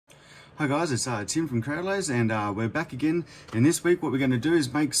Hi guys, it's Tim from Create-A-Lase, and we're back again. And this week what we're going to do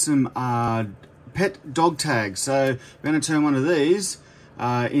is make some pet dog tags. So we're going to turn one of these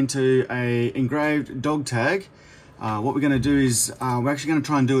into a engraved dog tag. What we're going to do is we're actually going to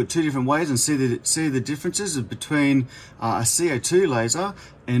try and do it two different ways and see the differences between a CO2 laser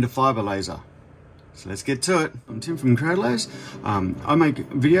and a fiber laser. So let's get to it. I'm Tim from Create-A-Lase. I make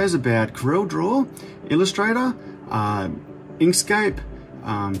videos about CorelDraw, Illustrator, Inkscape,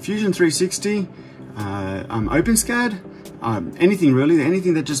 Fusion 360, OpenSCAD, anything really,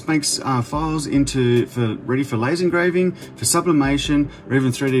 anything that just makes files ready for laser engraving, for sublimation, or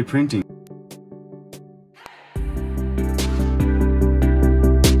even 3D printing.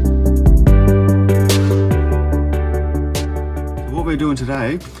 So what we're doing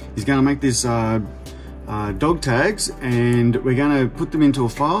today is going to make this dog tags, and we're going to put them into a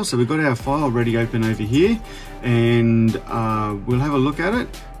file. So we've got our file ready open over here, and we'll have a look at it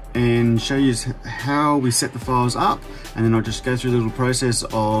and show you how we set the files up, and then I'll just go through the little process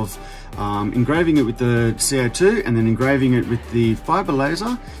of engraving it with the CO2 and then engraving it with the fiber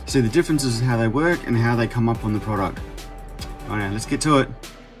laser. See the differences in how they work and how they come up on the product. All right, let's get to it.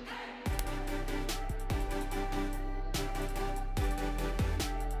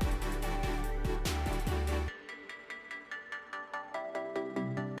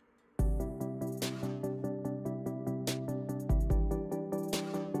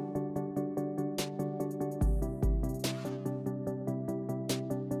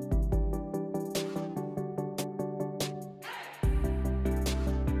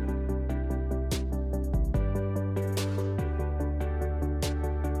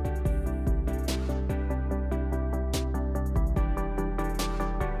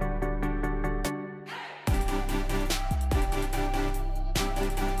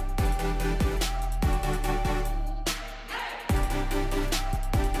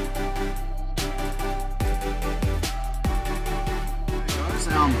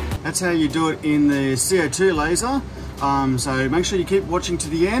 That's how you do it in the CO2 laser. So make sure you keep watching to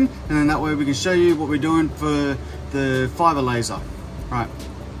the end, and then that way we can show you what we're doing for the fiber laser. Right,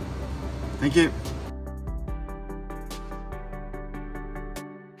 thank you.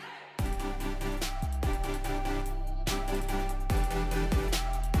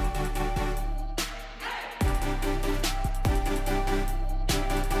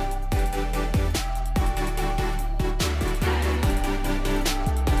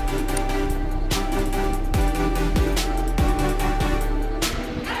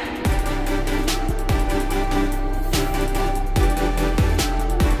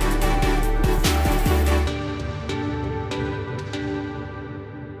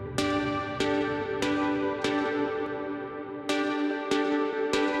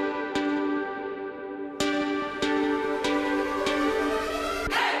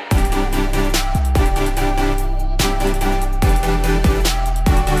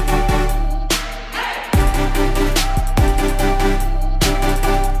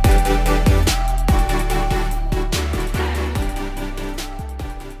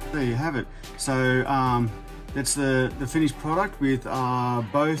 There you have it. So that's the finished product with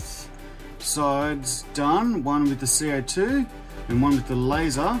both sides done, one with the CO2 and one with the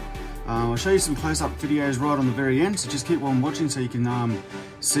laser. I'll show you some close-up videos right on the very end, so just keep on watching so you can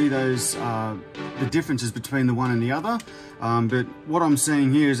see those the differences between the one and the other. But what I'm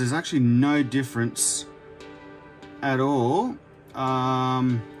seeing here is there's actually no difference at all.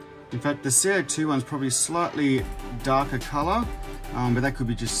 In fact, the CO2 one's probably slightly darker color, but that could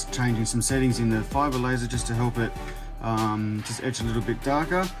be just changing some settings in the fiber laser just to help it just etch a little bit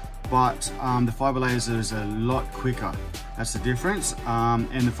darker. But the fiber laser is a lot quicker. That's the difference.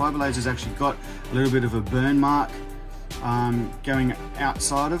 And the fiber laser's actually got a little bit of a burn mark going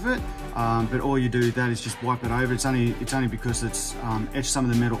outside of it. But all you do with that is just wipe it over. It's only because it's etched some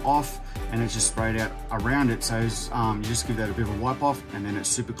of the metal off and it's just sprayed out around it. So you just give that a bit of a wipe off, and then it's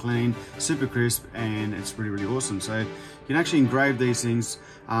super clean, super crisp, and it's really, really awesome. So you can actually engrave these things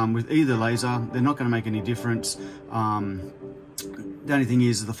with either laser. They're not going to make any difference. The only thing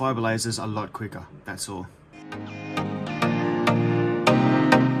is the fiber lasers are a lot quicker, that's all.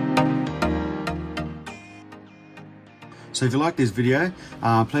 So if you like this video,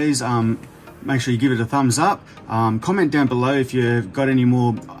 please make sure you give it a thumbs up. Comment down below if you've got any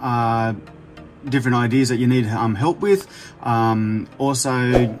more different ideas that you need help with.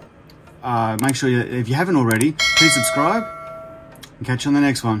 Also, make sure if you haven't already, please subscribe, and catch you on the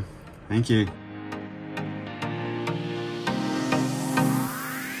next one. Thank you.